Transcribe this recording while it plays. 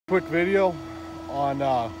quick video on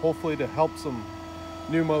hopefully to help some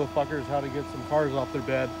new motherfuckers how to get some cars off their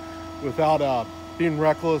bed without being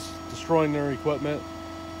reckless, destroying their equipment,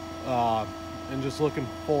 and just looking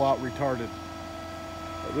full out retarded.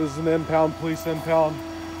 This is an impound, police impound.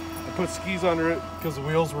 I put skis under it because the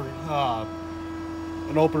wheels were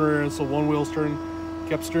an opener, and so one wheel's turned.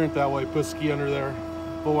 Kept steering it that way, put ski under there.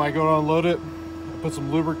 But when I go to unload it, I put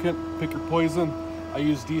some lubricant, pick your poison. I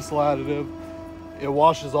use diesel additive. It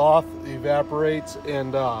washes off, it evaporates,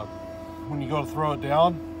 and when you go to throw it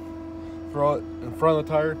down, throw it in front of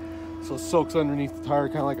the tire so it soaks underneath the tire,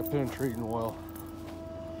 kind of like a penetrating oil.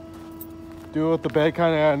 Do it with the bed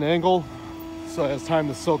kind of at an angle so it has time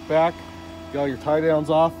to soak back. Get all your tie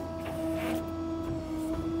downs off.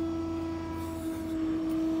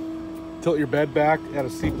 Tilt your bed back at a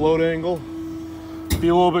steep load angle. Be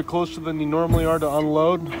a little bit closer than you normally are to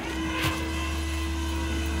unload.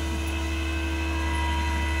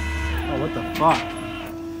 Oh, what the fuck?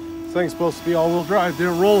 This thing's supposed to be all-wheel drive,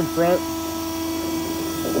 didn't roll in front.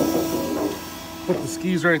 Put the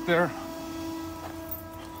skis right there.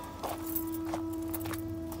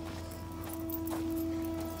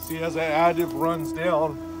 See, as that additive runs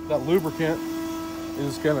down, that lubricant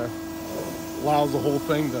is gonna allows the whole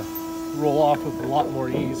thing to roll off with a lot more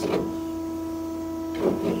ease.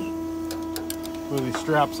 Move these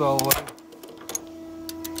straps out of the way.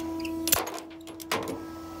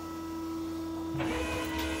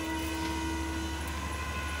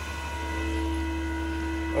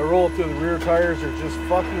 I roll it to the rear tires, are just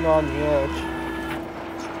fucking on the edge.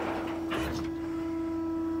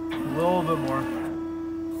 A little bit more.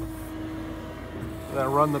 Then I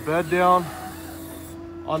run the bed down.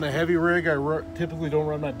 On the heavy rig, I typically don't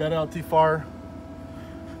run my bed out too far.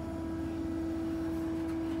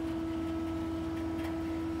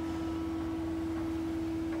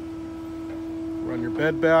 Run your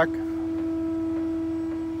bed back.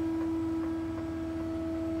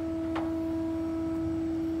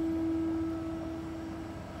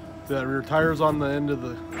 The rear tire's on the end of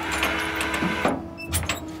the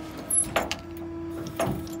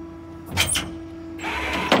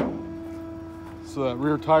so that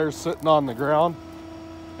rear tire's sitting on the ground,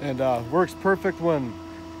 and works perfect when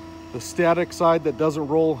the static side that doesn't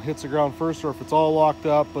roll hits the ground first, or if it's all locked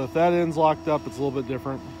up. But if that end's locked up, it's a little bit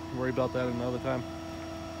different. Worry about that another time.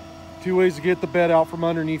 Two ways to get the bed out from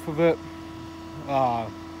underneath of it.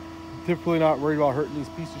 Typically not worried about hurting these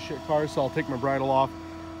piece of shit cars, so I'll take my bridle off.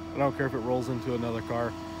 I don't care if it rolls into another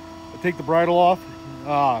car. I take the bridle off.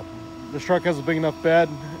 This truck has a big enough bed,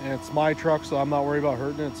 and it's my truck, so I'm not worried about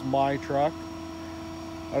hurting it. It's my truck.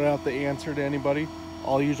 I don't have to answer to anybody.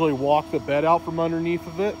 I'll usually walk the bed out from underneath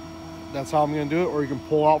of it. That's how I'm gonna do it, or you can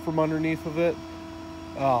pull out from underneath of it.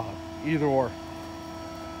 Either or.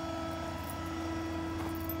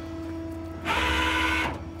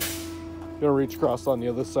 Gonna reach across on the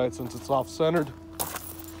other side since it's off-centered.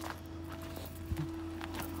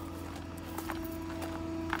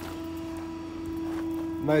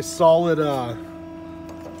 Nice solid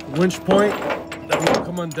winch point that won't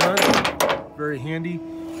come undone. Very handy.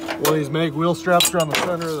 One of these mag wheel straps around the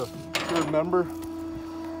center of the third member.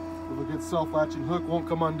 The good self-latching hook won't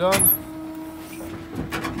come undone.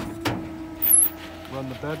 Run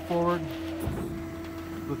the bed forward.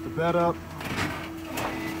 Lift the bed up.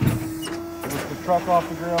 Lift the truck off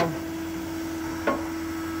the ground.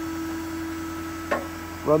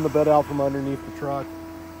 Run the bed out from underneath the truck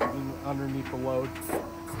and underneath the load.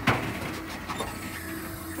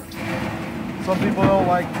 Some people don't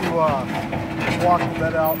like to walk the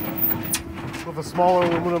bed out. With a smaller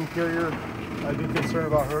aluminum carrier, I'd be concerned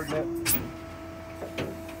about hurting it.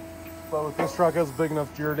 But with this truck, it has a big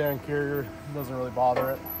enough Jerr-Dan carrier, it doesn't really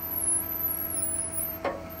bother it.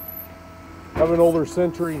 I have an older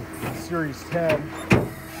Century Series 10.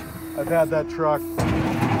 I've had that truck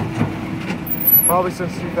probably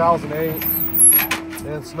since 2008, and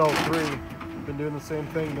it's no 03. Been doing the same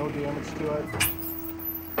thing, no damage to it.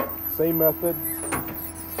 Same method.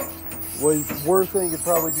 Worst thing you could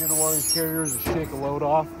probably do to one of these carriers is shake a load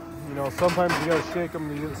off. You know, sometimes you gotta shake them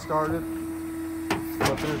to get it started,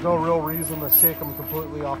 but there's no real reason to shake them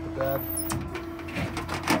completely off the bed.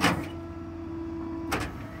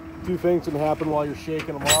 Two things can happen while you're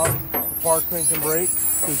shaking them off. The spark thing can break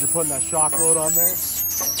because you're putting that shock load on there.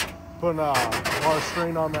 Putting a lot of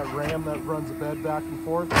strain on that ram that runs the bed back and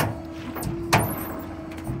forth.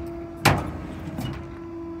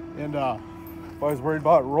 And if I was worried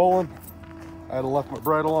about it rolling, I had to left my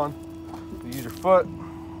bridle on. You use your foot.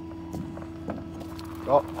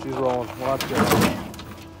 Oh, she's rolling. Watch it.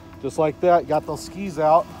 Just like that, got those skis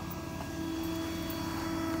out.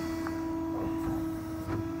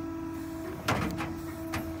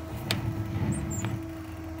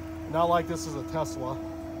 Not like this is a Tesla.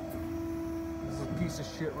 This is a piece of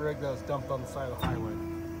shit rig that was dumped on the side of the highway.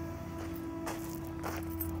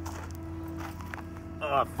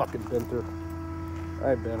 I fucking bent her.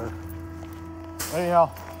 I bent her. Anyhow,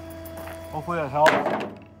 hopefully that helped.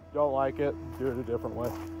 Don't like it, do it a different way.